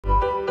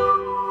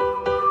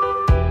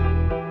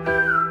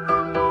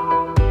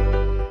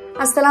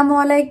আসসালামু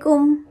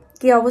আলাইকুম।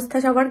 কি অবস্থা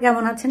সবার,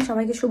 কেমন আছেন?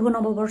 সবাইকে শুভ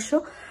নববর্ষ।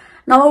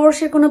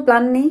 নববর্ষের কোনো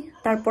প্ল্যান নেই,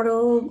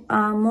 তারপরেও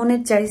মনে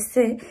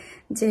চাইছে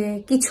যে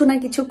কিছু না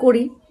কিছু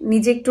করি।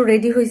 নিজে একটু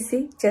রেডি হয়েছি,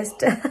 জাস্ট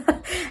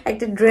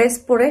একটা ড্রেস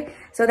পরে।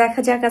 তো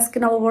দেখা যাক আজকে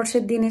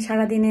নববর্ষের দিনে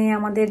সারাদিনে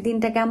আমাদের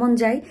দিনটা কেমন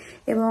যায়,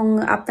 এবং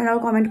আপনারাও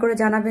কমেন্ট করে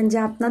জানাবেন যে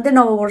আপনাদের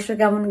নববর্ষ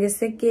কেমন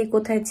গেছে, কে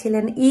কোথায়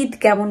ছিলেন, ঈদ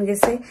কেমন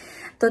গেছে।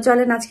 তো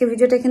চলেন আজকে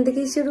ভিডিওটা এখান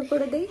থেকেই শুরু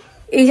করে দেই।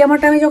 এই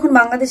জামাটা আমি যখন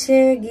বাংলাদেশে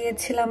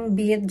গিয়েছিলাম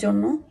বিয়ের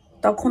জন্য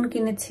তখন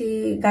কিনেছি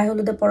গায়ে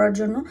হলুদে পরার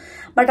জন্য,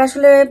 বাট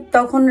আসলে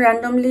তখন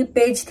র্যান্ডমলি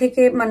পেজ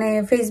থেকে, মানে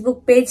ফেসবুক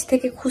পেজ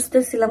থেকে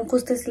খুঁজতেছিলাম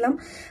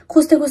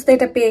খুঁজতে খুঁজতে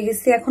এটা পেয়ে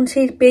গেছি। এখন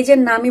সেই পেজের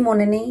নামই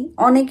মনে নেই,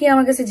 অনেকেই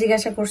আমার কাছে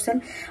জিজ্ঞাসা করছেন,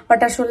 বাট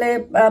আসলে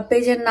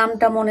পেজের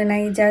নামটা মনে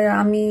নাই। যা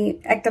আমি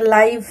একটা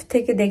লাইভ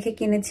থেকে দেখে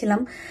কিনেছিলাম,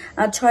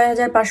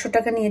 ৬,৫০০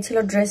 টাকা নিয়েছিল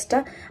ড্রেসটা,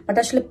 বাট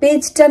আসলে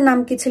পেজটার নাম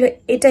কি ছিল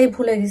এটাই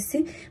ভুলে গেছি।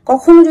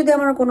 কখনো যদি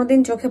আমার কোনোদিন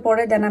চোখে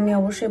পড়ে দেন আমি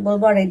অবশ্যই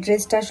বলবো। আর এই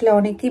ড্রেসটা আসলে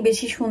অনেকই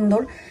বেশি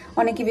সুন্দর,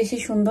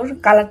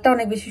 কালারটা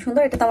অনেক বেশি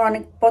সুন্দর। এটা তো আমার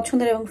অনেক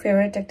পছন্দের এবং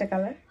ফেভারিট একটা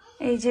কালার।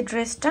 এই যে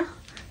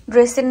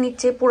ড্রেসের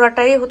নিচে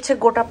পুরাটাই হচ্ছে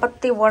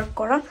গোটাপাত্তি ওয়ার্ক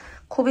করা,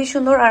 খুবই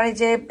সুন্দর। আর এই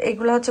যে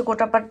এগুলো হচ্ছে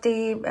গোটাপাত্তি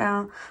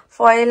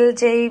ফয়েল,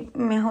 যেই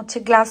হচ্ছে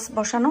গ্লাস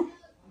বসানো।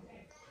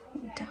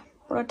 এটা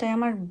পুরাটাই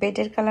আমার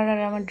বেডের কালার আর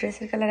আমার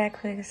ড্রেসের কালার এক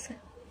হয়ে গেছে।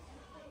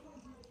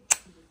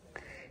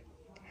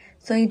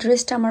 তো এই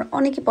ড্রেসটা আমার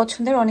অনেকই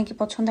পছন্দের,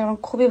 আমার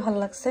খুবই ভালো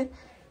লাগছে।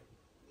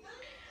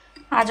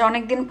 আজ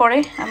অনেকদিন পরে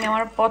আমি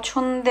আমার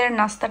পছন্দের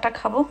নাস্তাটা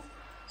খাবো।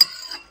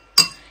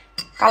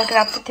 কালকে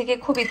রাত্রে থেকে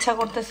খুব ইচ্ছা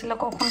করতেছিল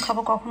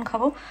কখন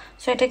খাবো।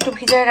 সো এটা একটু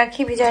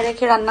ভিজায়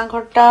রেখে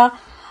রান্নাঘরটা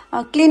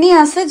ক্লিনই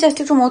আছে, জাস্ট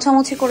একটু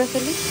মোছামুছি করে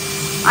ফেলি।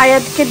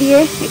 আয়াতকে দিয়ে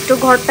একটু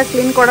ঘরটা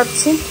ক্লিন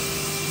করাচ্ছি।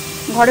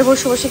 ঘরে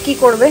বসে বসে কি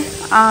করবে।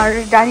 আর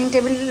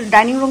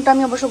ডাইনিং রুমটা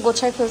আমি অবশ্য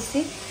গোছায় ফেলছি।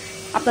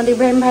 আপনাদের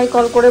ইব্রাহিম ভাই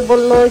কল করে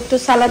বললো একটু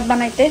সালাদ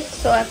বানাইতে,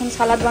 তো এখন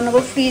সালাদ বানাবো।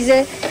 ফ্রিজে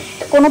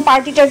কোনো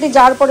পার্টি টার্টি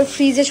যাওয়ার পরে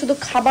ফ্রিজে শুধু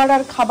খাবার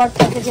আর খাবার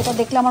থাকে, যেটা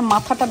দেখলে আমার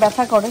মাথাটা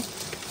ব্যথা করে।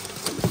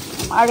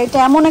 আর এটা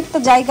এমন একটা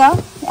জায়গা,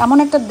 এমন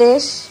একটা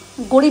দেশ,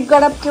 গরিব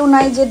গারাব কেউ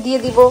নাই যে দিয়ে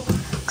দিব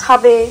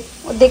খাবে,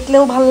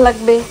 দেখলেও ভালো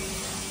লাগবে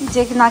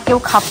যে না কেউ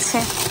খাচ্ছে।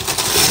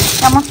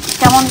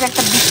 কেমন যে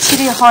একটা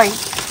বিচ্ছিরি হয়।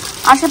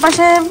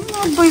 আশেপাশে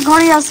 2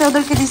 ঘরই আছে,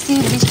 ওদেরকে দিচ্ছি,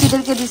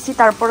 বৃষ্টিদেরকে দিচ্ছি,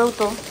 তারপরেও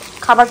তো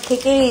খাবার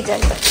থেকেই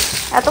যায়,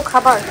 এত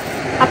খাবার।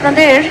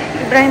 আপনাদের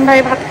ইব্রাহিম ভাই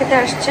ভাত খেতে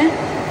আসছে,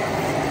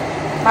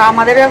 বা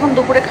আমাদেরও এখন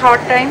দুপুরে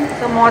খাওয়ার টাইম।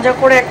 তো মজা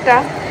করে একটা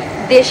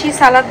দেশি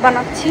সালাদ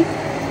বানাচ্ছি,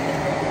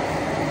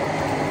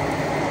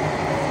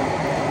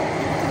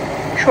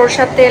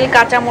 সরষার তেল,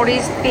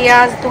 কাঁচামরিচ,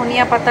 পেঁয়াজ,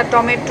 ধনিয়া পাতা,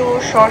 টমেটো,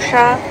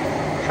 শসা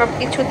সব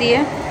কিছু দিয়ে,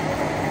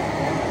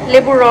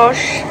 লেবুর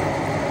রস।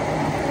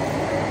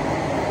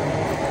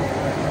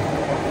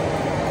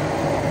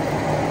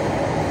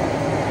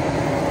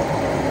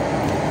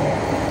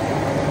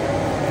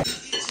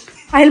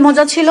 আহিল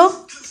মজা ছিল।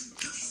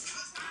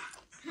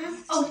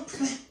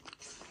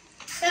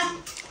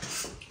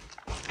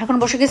 এখন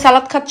বসে কি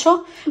সালাদ খাচ্ছ,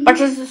 বাট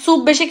স্যুপ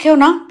বেশি খেও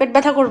না, পেট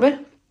ব্যথা করবে।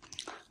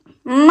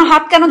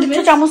 হাত কেন দিচ্ছ,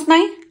 চামচ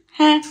নাই?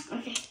 হ্যাঁ,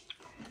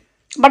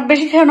 বাট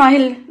বেশি খেও না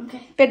আহিল,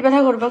 পেট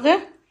ব্যথা করবে। ওকে,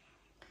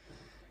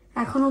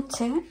 এখন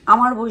হচ্ছে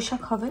আমার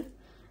বৈশাখ হবে।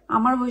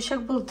 আমার বৈশাখ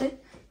বলতে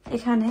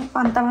এখানে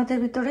পান্তা ভাতের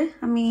ভিতরে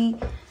আমি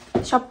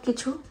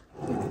সবকিছু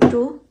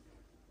একটু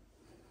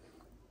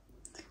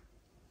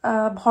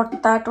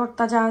ভর্তা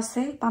টর্তা যা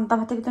আছে পান্তা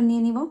ভাতের ভিতর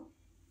নিয়ে নিব।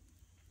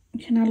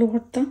 এখানে আলু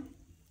ভর্তা,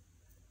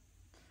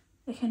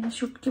 এখানে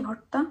শুটকি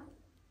ভর্তা।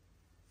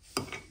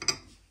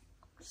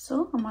 সো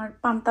আমার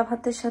পান্তা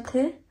ভাতের সাথে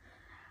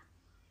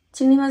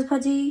চিংড়ি মাছ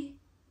ভাজি,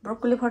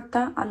 ব্রকলি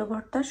ভর্তা, আলু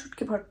ভর্তা,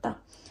 শুটকি ভর্তা।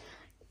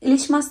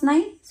 ইলিশ মাছ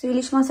নাই, সো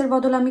ইলিশ মাছের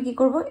বদলে আমি কি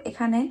করব,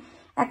 এখানে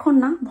এখন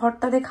না,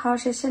 ভর্তা দিয়ে খাওয়া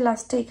শেষে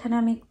লাস্টে এখানে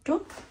আমি একটু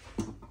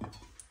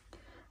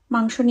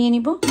মাংস নিয়ে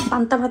নিব।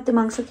 পান্তা ভাতে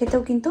মাংস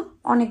খেতেও কিন্তু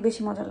অনেক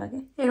বেশি মজা লাগে।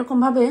 এরকম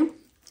ভাবে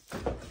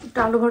একটু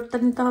আলু ভর্তা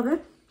নিতে হবে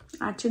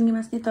আর চিংড়ি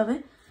মাছ নিতে হবে,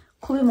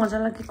 খুবই মজা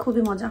লাগে,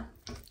 খুবই মজা।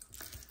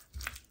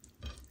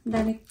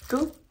 দেন একটু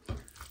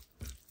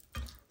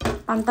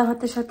পান্তা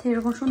ভাতের সাথে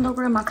এরকম সুন্দর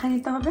করে মাখায়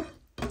নিতে হবে,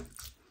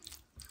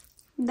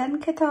 দেন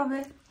খেতে হবে।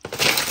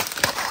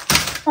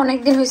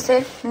 অনেকদিন হয়েছে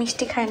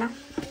মিষ্টি খাই না,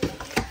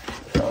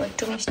 তো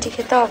একটু মিষ্টি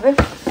খেতে হবে।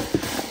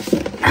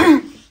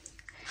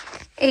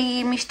 এই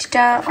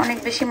মিষ্টিটা অনেক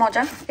বেশি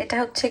মজা। এটা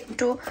হচ্ছে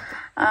একটু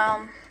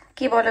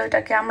কি বলে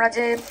ওটাকে, আমরা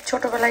যে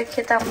ছোটবেলায়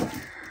খেতাম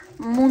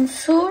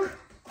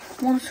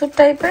মুনসুর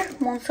টাইপের,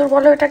 মুনসুর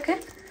বলে ওটাকে,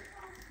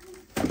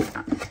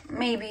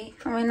 মেবি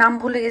আমি নাম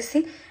ভুলে গেছি,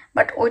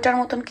 বাট ওইটার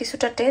মতন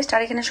কিছুটা টেস্ট।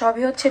 আর এখানে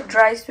সবই হচ্ছে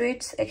ড্রাই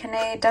সুইটস। এখানে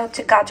এটা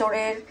হচ্ছে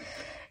গাজরের,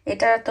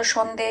 এটা তো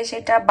সন্দেশ,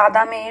 এটা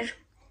বাদামের,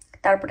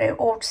 তারপরে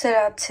ওটসের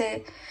আছে,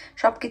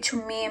 সবকিছু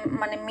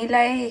মানে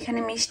মিলায়ে এখানে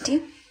মিষ্টি।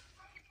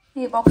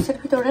 এই বক্সের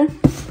ভিতরে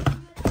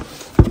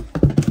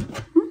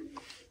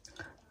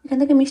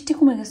এখান থেকে মিষ্টি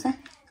কমে গেছে,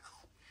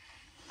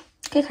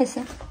 কে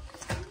খাইছে?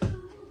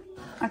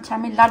 আচ্ছা,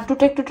 আমি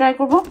লাড্ডুটা একটু ট্রাই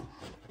করব।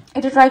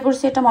 এটা ট্রাই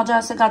করছি, এটা মজা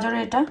আছে,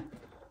 গাজরের এটা।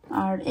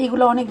 আর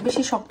এইগুলো অনেক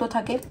বেশি শক্ত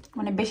থাকে,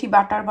 মানে বেশি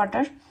বাটার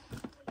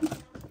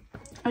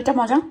এটা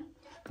মজা,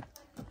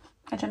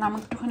 এটা নাম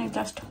একটুখানি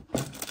জাস্ট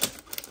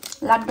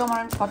লাড্ডু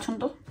আমার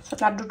পছন্দ,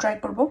 লাড্ডু ট্রাই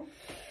করব।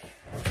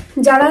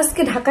 যারা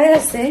আজকে ঢাকায়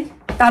আছে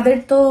তাদের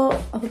তো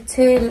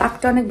হচ্ছে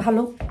লাকটা অনেক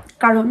ভালো,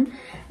 কারণ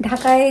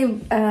ঢাকায়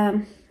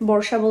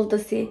বর্ষা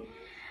বলতেছি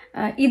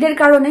ঈদের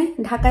কারণে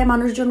ঢাকায়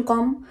মানুষজন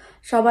কম,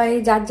 সবাই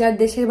যার যার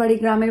দেশের বাড়ি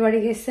গ্রামের বাড়ি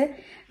গেছে,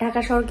 ঢাকা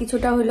শহর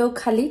কিছুটা হলেও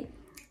খালি।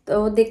 তো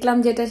দেখলাম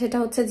সেটা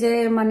হচ্ছে যে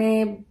মানে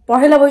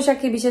পহেলা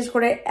বৈশাখী বিশেষ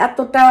করে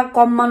এতটা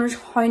কম মানুষ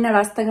হয় না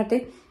রাস্তাঘাটে।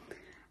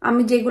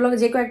 আমি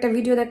যে কয়েকটা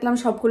ভিডিও দেখলাম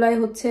সবগুলাই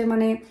হচ্ছে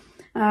মানে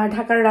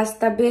ঢাকার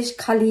রাস্তা বেশ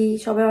খালি,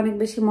 সবাই অনেক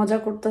বেশি মজা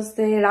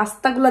করতেছে,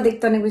 রাস্তাগুলো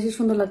দেখতে অনেক বেশি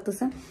সুন্দর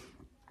লাগতেছে।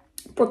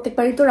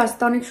 প্রত্যেকবারই তো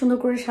রাস্তা অনেক সুন্দর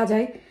করে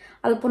সাজায়,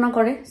 আলপনা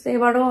করে,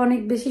 এবারও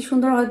অনেক বেশি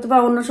সুন্দর। হয়তো বা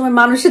অন্য সময়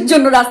মানুষের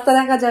জন্য রাস্তা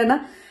দেখা যায় না,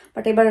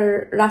 বাট এবার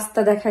রাস্তা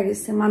দেখা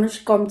গেছে, মানুষ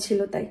কম ছিল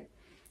তাই।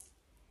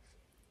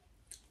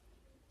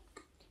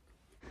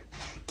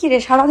 কি রে,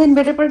 সারাদিন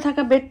বেডের পরে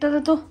থাকা, বেডটাতে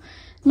তো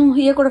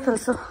ইয়ে করে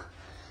ফেলছো।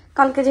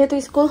 কালকে যেহেতু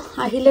স্কুল,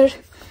 আহিলের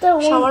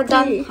শাওয়ার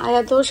ডান,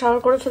 আয়া তো শাওয়ার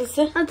করে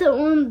ফেলছে।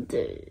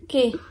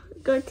 কি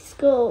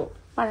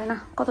পারে না,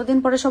 কতদিন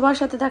পরে সবার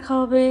সাথে দেখা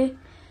হবে,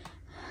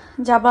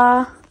 যাবা,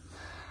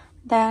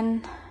 দেন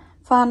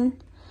fun.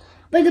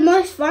 But the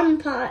most fun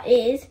part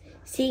is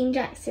seeing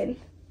Jackson.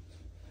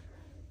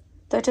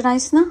 তো এটা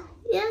নাইস না?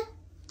 Yeah.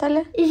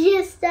 তাহলে It's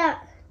just that.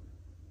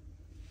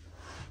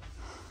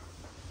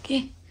 কি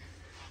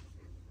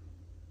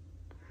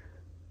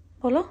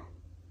বলো?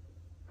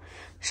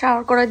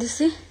 শাওয়ার করে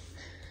দিছি।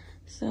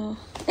 সো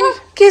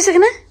কি হয়েছে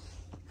এখানে?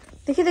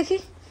 দেখি দেখি,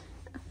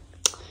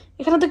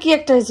 এখানে তো কি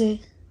একটা হয়েছে।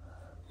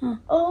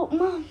 Oh,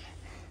 Mom.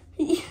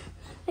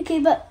 Okay,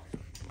 but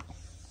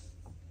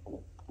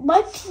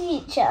my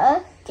teacher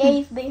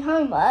gave me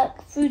homework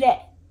through that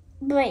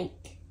break.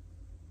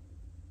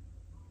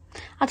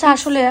 আচ্ছা,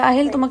 আসলে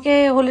আহিল তোমাকে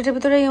হলিডের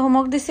ভিতরে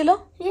হোমওয়ার্ক দিছিল?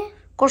 Yeah.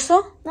 করছো?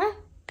 No.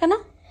 কেন?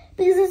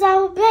 Because it's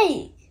our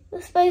break.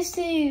 We're supposed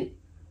to.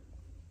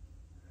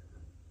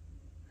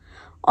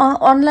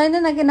 অনলাইনে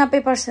নাকি না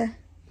পেপারসে?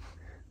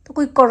 তো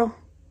কুইক করো,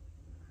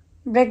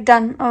 ব্রেক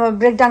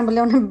ডান বলে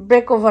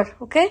ব্রেক ওভার।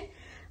 ওকে,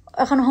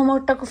 এখন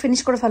হোমওয়ার্কটা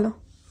ফিনিশ করে ফেলো।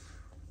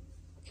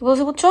 কি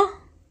বলছো বুঝছো?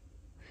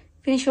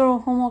 ফিনিশ ইউর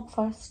হোমওয়ার্ক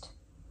ফার্স্ট,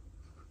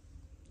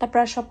 তারপর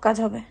আর সব কাজ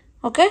হবে।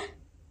 ওকে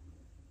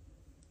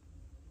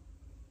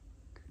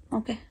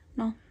ওকে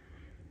নাও।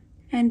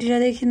 অ্যান্টিরা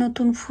দেখি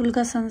নতুন ফুল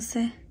গাছ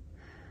আনছে,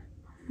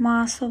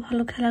 মাছও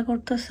ভালো খেলা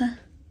করতেছে,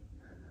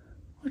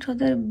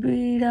 ওদের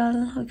বিড়াল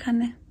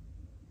ওইখানে।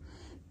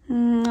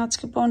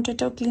 আজকে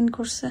পন্টেটাও ক্লিন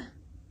করছে।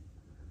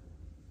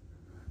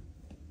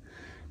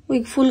 ওই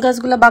ফুল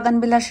গাছগুলো বাগান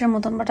বিলাসের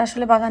মতন, বাট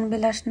আসলে বাগান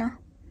বিলাস না।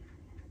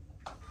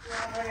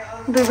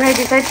 দুই ভাই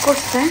ডিসাইড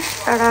করছে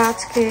তারা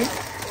আজকে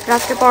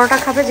রাত্রে পরোটা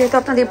খাবে, যেহেতু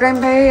আপনাদের ইব্রাহিম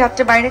ভাই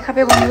রাত্রে বাইরে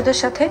খাবে বন্ধুদের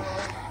সাথে,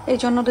 এই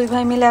জন্য দুই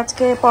ভাই মিলে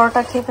আজকে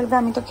পরোটা খেয়ে ফেলবে।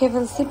 আমি তো খেয়ে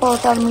ফেলছি,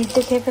 পরোটা আর মিট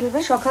দিয়ে খেয়ে ফেলবে।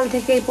 সকাল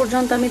থেকে এই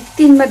পর্যন্ত আমি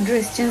 3বার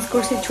ড্রেস চেঞ্জ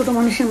করছি, ছোট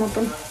মানুষের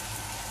মতন।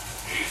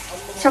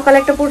 সকালে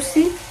একটা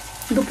পরছি,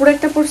 দুপুরে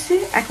একটা পরছি,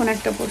 এখন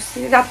একটা পরছি,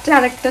 রাত্রে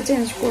আর একটা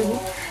চেঞ্জ করবো।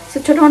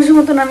 ছোট মানুষের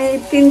মতন আমি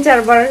 3-4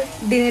 বার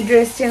দিনে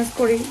ড্রেস চেঞ্জ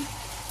করি।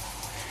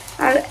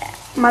 আর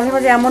মাঝে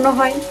মাঝে এমনও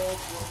হয়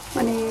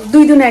মানে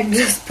 2 দিনে এক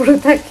ড্রেস পরে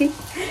থাকি,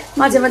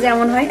 মাঝে মাঝে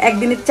এমন হয়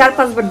একদিনে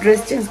 4-5 বার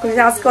ড্রেস চেঞ্জ করি।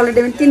 আজকে অলরেডি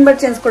আমি 3 বার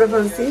চেঞ্জ করে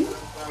ফেলছি।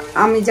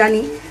 আমি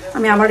জানি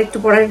আমি আবার একটু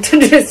পরে একটা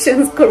ড্রেস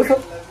চেঞ্জ করবো,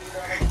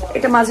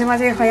 এটা মাঝে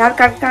মাঝে হয়। আর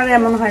কার কার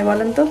এমন হয়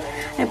বলেন তো?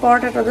 আমি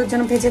পরোটাটা ওদের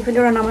জন্য ভেজে ফেলে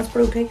ওরা নামাজ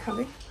পড়ে উঠেই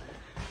খাবে।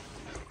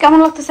 কেমন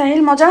লাগছে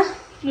সাহিল? মজা?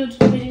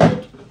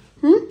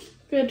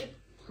 Good.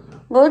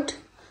 গুড।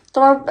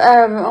 তোমার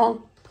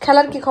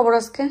খেলার কি খবর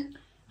আজকে?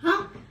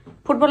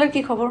 ফুটবলের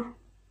কি খবর?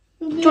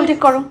 চুল ঠিক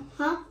করো।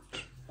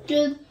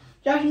 Good.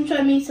 Jackson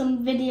showed me some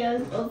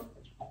videos of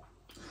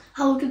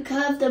how to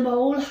curve the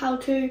ball, how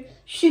to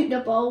shoot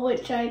the ball,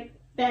 which I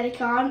barely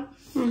can't.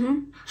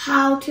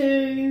 How to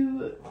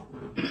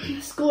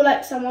score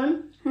like someone,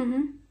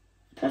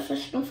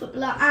 professional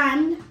footballer,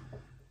 and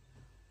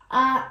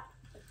I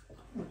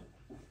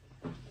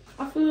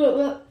forgot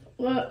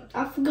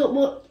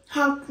what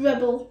how to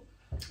dribble,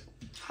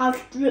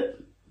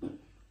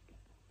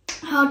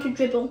 how to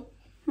dribble.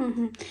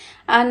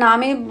 না,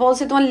 আমি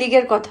বলছি তোমার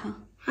লিগের কথা।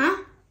 হ্যাঁ,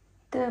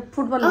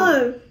 football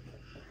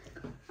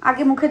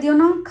আগে মুখে দিও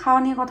না, খাওয়া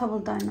নিয়ে কথা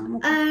বলতে হয় না।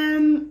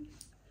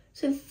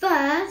 So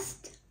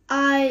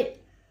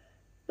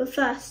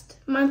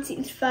Man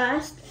City's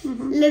first,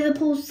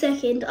 Liverpool's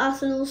second,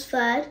 Arsenal's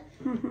third,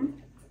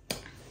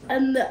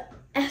 and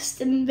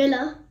Aston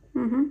Villa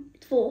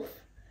fourth.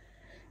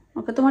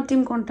 ওকে, তোমার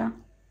টিম কোনটা?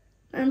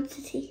 Man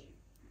City.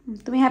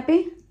 তুমি হ্যাপি?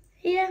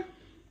 Yeah.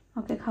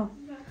 ওকে, খাও।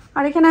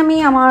 আর এখানে আমি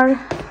আমার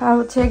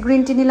হচ্ছে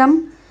গ্রিন টি নিলাম,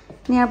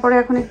 নেওয়ার পরে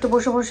এখন একটু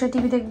বসে বসে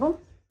টিভি দেখবো।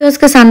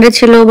 আজকে সানডে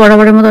ছিল,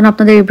 বরাবরের মতন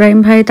আপনাদের ইব্রাহিম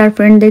ভাই তার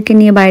ফ্রেন্ডদেরকে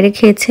নিয়ে বাইরে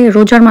খেয়েছে।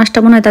 রোজার মাসটা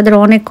মনে হয় তাদের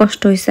অনেক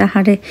কষ্ট হয়েছে।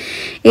 হারে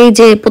এই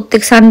যে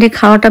প্রত্যেক সানডে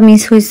খাওয়াটা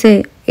মিস হয়েছে,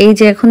 এই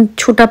যে এখন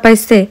ছুটা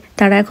পাইছে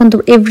তারা এখন তো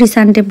এভরি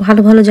সানডে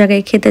ভালো ভালো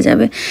জায়গায় খেতে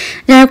যাবে।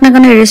 যাই হোক না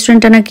কেন, এই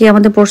রেস্টুরেন্টটা নাকি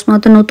আমাদের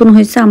পোর্টসমাউথে নতুন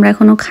হয়েছে, আমরা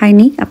এখনো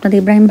খাইনি। আপনাদের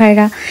ইব্রাহিম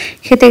ভাইরা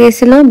খেতে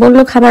গেছিল,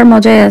 বললো খাবার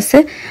মজাই আছে।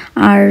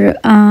 আর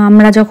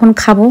আমরা যখন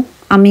খাবো,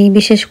 আমি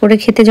বিশেষ করে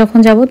খেতে যখন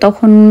যাব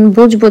তখন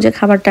বুঝবো যে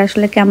খাবারটা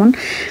আসলে কেমন।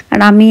 আর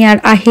আমি আর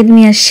আহিল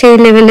মিয়া সেই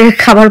লেভেলের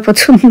খাবার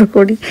পছন্দ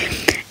করি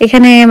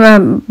এখানে।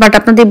 বাট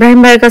আপনাদের ইব্রাহিম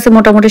ভাইয়ের কাছে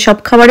মোটামুটি সব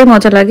খাবারই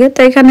মজা লাগে। তো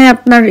এখানে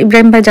আপনার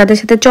ইব্রাহিম ভাই যাদের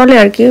সাথে চলে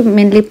আর কি,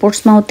 মেনলি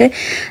পোর্টসমাউথে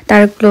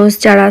তার ক্লোজ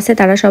যারা আছে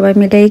তারা সবাই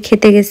মিলেই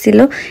খেতে গেছিল।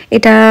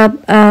 এটা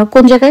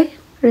কোন জায়গায়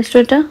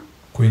রেস্টুরেন্টটা?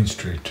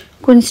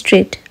 কুইন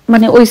স্ট্রিট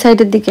মানে ওই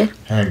সাইডের দিকে।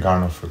 হ্যাঁ,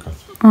 গার্ন আফ্রিকা।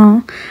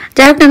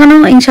 যাই হোক না কেন,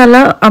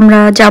 ইনশাল্লাহ আমরা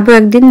যাব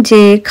একদিন,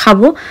 যে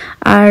খাবো।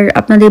 আর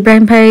আপনাদের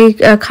ইব্রাহিম ভাই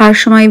খাওয়ার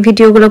সময়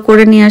ভিডিওগুলো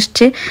করে নিয়ে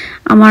আসছে।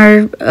 আমার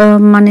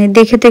মানে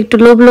দেখে তো একটু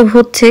লোভ লোভ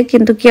হচ্ছে,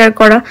 কিন্তু কি আর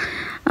করা,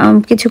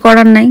 কিছু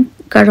করার নাই,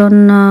 কারণ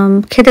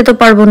খেতে তো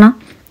পারবো না।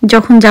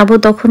 যখন যাব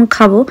তখন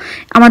খাবো।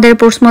 আমাদের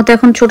পোর্টসমাউথে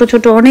এখন ছোট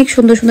ছোট অনেক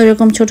সুন্দর সুন্দর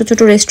এরকম ছোট ছোট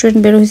রেস্টুরেন্ট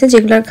বের হয়েছে,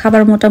 যেগুলোর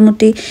খাবার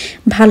মোটামুটি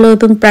ভালো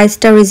এবং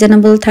প্রাইসটা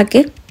রিজনেবল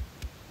থাকে।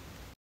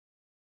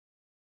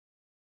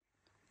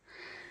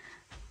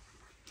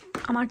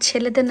 আমার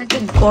ছেলেদের নাকি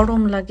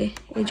গরম লাগে,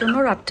 এই জন্য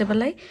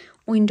রাত্রেবেলায়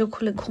উইন্ডো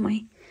খুলে ঘুমাই।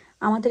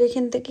 আমাদের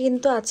এখান থেকে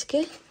কিন্তু আজকে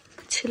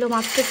ছিল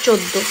মাত্র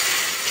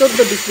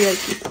 14 ডিগ্রি আর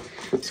কি।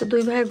 সো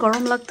দুই ভাইয়ের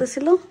গরম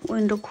লাগতেছিল,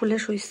 উইন্ডো খুলে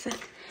শুইছে।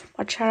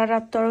 বাট সারা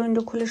রাত তো আর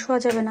উইন্ডো খুলে শোয়া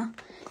যাবে না,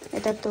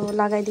 এটা তো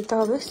লাগাই দিতে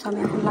হবে। সো আমি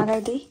এখন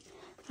লাগাই দিই।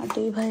 আর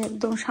দুই ভাই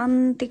একদম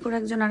শান্তি করে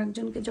একজন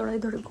আরেকজনকে জড়াই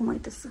ধরে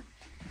ঘুমাইতেছে।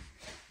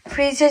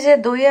 ফ্রিজে যে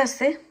দই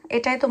আছে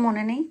এটাই তো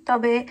মনে নেই,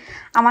 তবে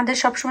আমাদের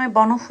সবসময়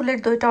বনফুলের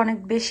দইটা অনেক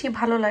বেশি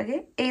ভালো লাগে।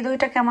 এই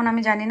দইটা কেমন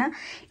আমি জানি না,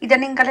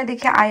 ইদানিংকালে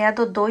দেখে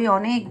আয়াতও দই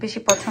অনেক বেশি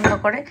পছন্দ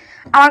করে।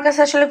 আমার কাছে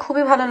আসলে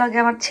খুবই ভালো লাগে।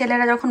 আমার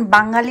ছেলেরা যখন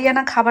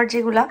বাঙালিয়ানা খাবার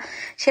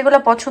সেগুলো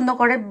পছন্দ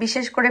করে,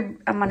 বিশেষ করে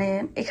মানে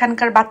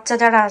এখানকার বাচ্চা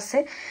যারা আছে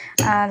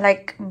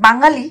লাইক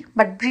বাঙালি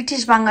বাট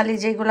ব্রিটিশ বাঙালি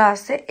যেগুলো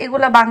আছে,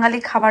 এগুলা বাঙালি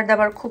খাবার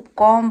দাবার খুব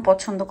কম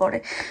পছন্দ করে।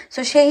 সো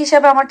সেই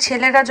হিসাবে আমার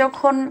ছেলেরা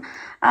যখন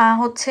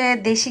হচ্ছে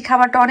দেশি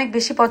খাবারটা অনেক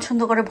বেশি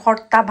পছন্দ করে,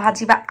 ভর্তা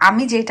ভাজি বা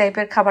আমি যে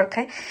টাইপের খাবার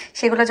খাই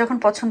সেগুলো যখন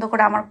পছন্দ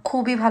করে আমার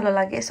খুবই ভালো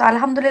লাগে। সো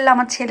আলহামদুলিল্লাহ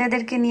আমার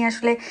ছেলেদেরকে নিয়ে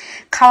আসলে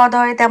খাওয়া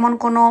দাওয়ায় তেমন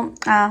কোনো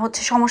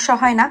হচ্ছে সমস্যা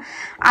হয় না।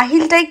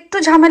 আহিলটা একটু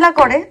ঝামেলা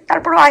করে,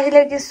 তারপরও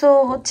আহিলের কিছু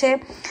হচ্ছে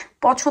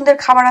পছন্দের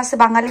খাবার আছে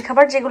বাঙালি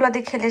খাবার, যেগুলো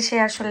দিয়ে খেলে সে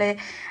আসলে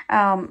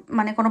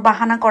মানে কোনো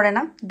বাহানা করে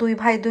না। দুই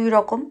ভাই দুই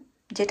রকম,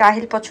 যেটা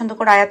আহিল পছন্দ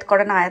করে আয়াত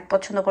করে না, আয়াত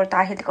পছন্দ করে তো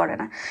আহিল করে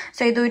না।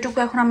 সো এই দুইটুকু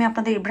এখন আমি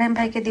আপনাদের ইব্রাহিম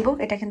ভাইকে দিব।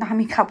 এটা কিন্তু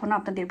আমি খাবো না,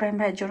 আপনাদের ইব্রাহিম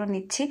ভাইয়ের জন্য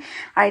নিচ্ছি।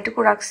 আর এটুকু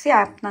রাখছি,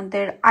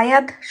 আপনাদের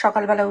আয়াত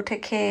সকালবেলা উঠে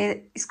খেয়ে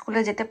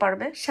স্কুলে যেতে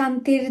পারবে।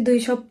 শান্তির 2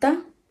 সপ্তাহ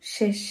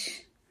শেষ।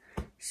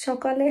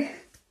 সকালে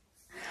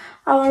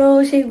আবারও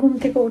সেই ঘুম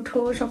থেকে উঠো,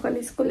 সকালে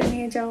স্কুলে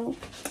নিয়ে যাও।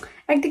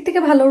 একদিক থেকে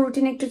ভালো,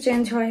 রুটিন একটু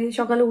চেঞ্জ হয়,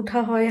 সকালে উঠা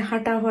হয়,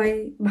 হাঁটা হয়,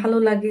 ভালো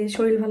লাগে,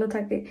 শরীর ভালো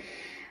থাকে।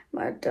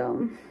 বাট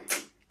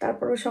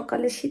তারপরে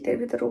সকালে শীতের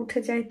ভিতরে উঠে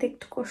যাইতে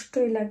একটু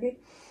কষ্টই লাগে।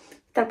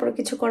 তারপরে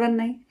কিছু করার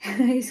নাই,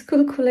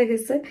 স্কুল খুলে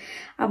গেছে।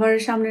 আবার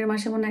সামনের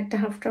মাসে মনে একটা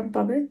হাফ টার্ম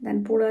পাবে, দেন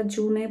পুরো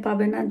জুনে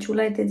পাবে না,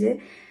 জুলাইতে যে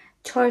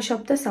 6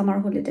 সপ্তাহ সামার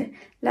হলিডে।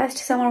 লাস্ট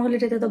সামার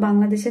হলিডেতে তো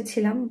বাংলাদেশে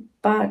ছিলাম,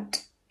 বাট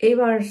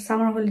এবার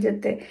সামার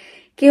হলিডেতে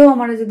কেউ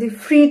আমার যদি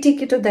ফ্রি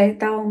টিকিটও দেয়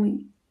তাও আমি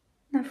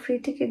না, ফ্রি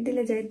টিকিট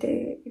দিলে যাইতে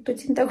একটু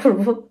চিন্তা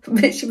করব,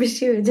 বেশি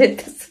বেশি হয়ে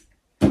যাইতেছে।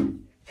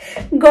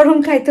 গরম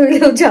খাইতে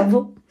হইলেও যাব,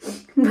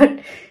 বাট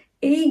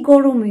এই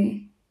গরমে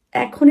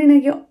এখনই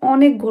নাকি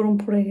অনেক গরম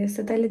পড়ে গেছে।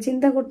 তাইলে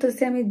চিন্তা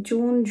করতেছি আমি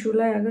জুন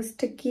জুলাই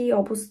আগস্টে কি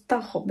অবস্থা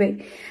হবে।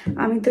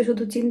 আমি তো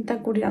শুধু চিন্তা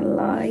করি,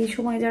 আল্লাহ এই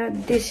সময় যারা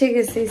দেশে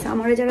গেছে,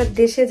 সামারে যারা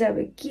দেশে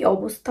যাবে কি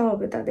অবস্থা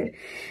হবে তাদের।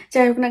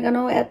 যাই হোক না কেন,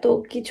 এত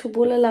কিছু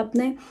বলে লাভ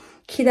নেই।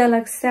 খিদা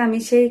লাগছে, আমি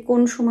সেই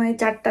কোন সময়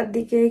 4টার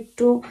দিকে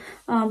একটু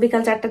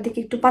বিকাল 4টার দিকে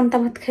একটু পান্তা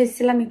ভাত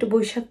খাইছিলাম একটু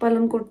বৈশাখ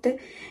পালন করতে,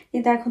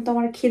 কিন্তু এখন তো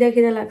আমার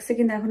খিদা লাগছে।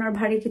 কিন্তু এখন আর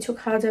ভারী কিছু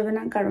খাওয়া যাবে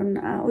না, কারণ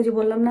ওই যে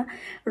বললাম না,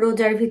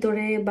 রোজার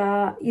ভিতরে বা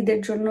ঈদের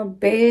জন্য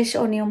বেশ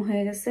অনিয়ম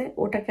হয়ে গেছে,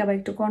 ওটাকে আবার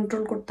একটু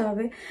কন্ট্রোল করতে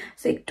হবে।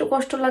 সো একটু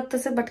কষ্ট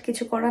লাগতেছে, বাট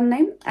কিছু করার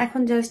নাই।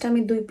 এখন জাস্ট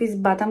আমি 2 পিস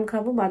বাদাম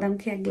খাবো, বাদাম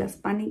খেয়ে 1 গ্লাস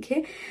পানি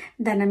খেয়ে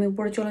দেন আমি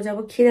উপরে চলে যাব।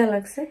 খিদা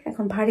লাগছে,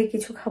 এখন ভারী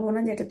কিছু খাবো না,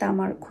 যেটাতে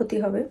আমার ক্ষতি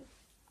হবে।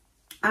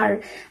 আর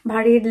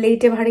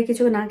লেটে ভারী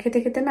কিছু না খেতে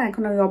খেতে না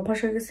এখন ওই অভ্যাস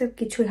হয়ে গেছে,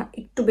 কিছু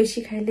একটু বেশি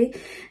খাইলেই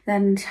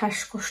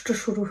শ্বাসকষ্ট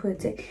শুরু হয়ে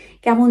যায়,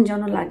 কেমন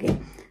যেন লাগে।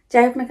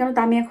 যাই হোক না কেন,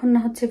 আমি এখন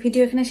হচ্ছে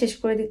ভিডিও এখানে শেষ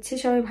করে দিচ্ছি।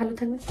 সবাই ভালো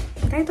থাকবে।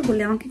 তাই তো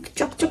বলি, আমাকে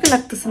চকচকে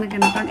লাগতেছে না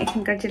কেন, কারণ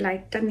এখানকার যে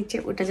লাইটটা নিচে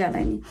ওটা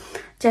জ্বালায়নি।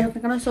 যাই হোক না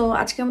কেন, সো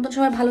আজকের মতন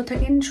সবাই ভালো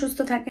থাকেন, সুস্থ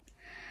থাকেন।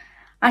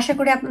 আশা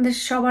করি আপনাদের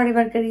সবার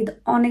এবারকার ঈদ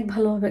অনেক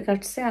ভালোভাবে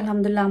কাটছে।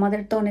 আলহামদুলিল্লাহ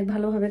আমাদের তো অনেক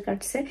ভালোভাবে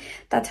কাটছে।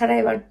 তাছাড়া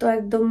এবার তো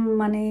একদম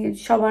মানে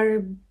সবার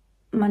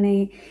মানে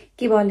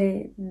কি বলে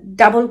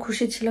ডাবল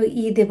খুশি ছিল,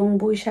 ঈদ এবং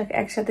বৈশাখ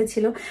একসাথে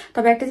ছিল।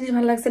 তবে একটা জিনিস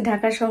ভালো লাগছে,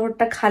 ঢাকা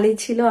শহরটা খালি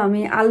ছিল,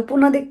 আমি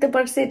আলপনা দেখতে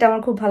পারছি, এটা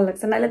আমার খুব ভালো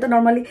লাগছে। নাহলে তো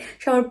নর্মালি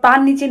শহর পার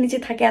নিচে নিচে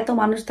থাকে, এত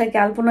মানুষ থাকে,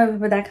 আলপনা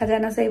এভাবে দেখা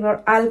যায় না। এবার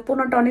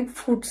আলপনাটা অনেক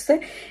ফুটছে,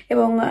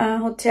 এবং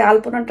হচ্ছে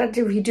আলপনাটার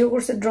যে ভিডিও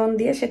করছে ড্রোন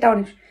দিয়ে সেটা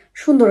অনেক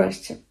সুন্দর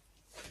আসছে।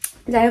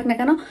 যাই হোক না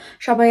কেন,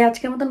 সবাই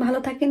আজকের মতন ভালো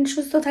থাকেন,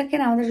 সুস্থ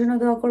থাকেন, আমাদের জন্য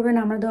দোয়া করবেন,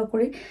 আমরা দোয়া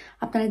করি।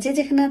 আপনারা যে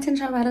যেখানে আছেন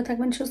সবাই ভালো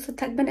থাকবেন, সুস্থ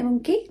থাকবেন এবং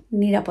কি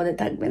নিরাপদে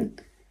থাকবেন।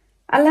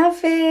 আল্লাহ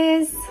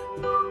হাফেজ।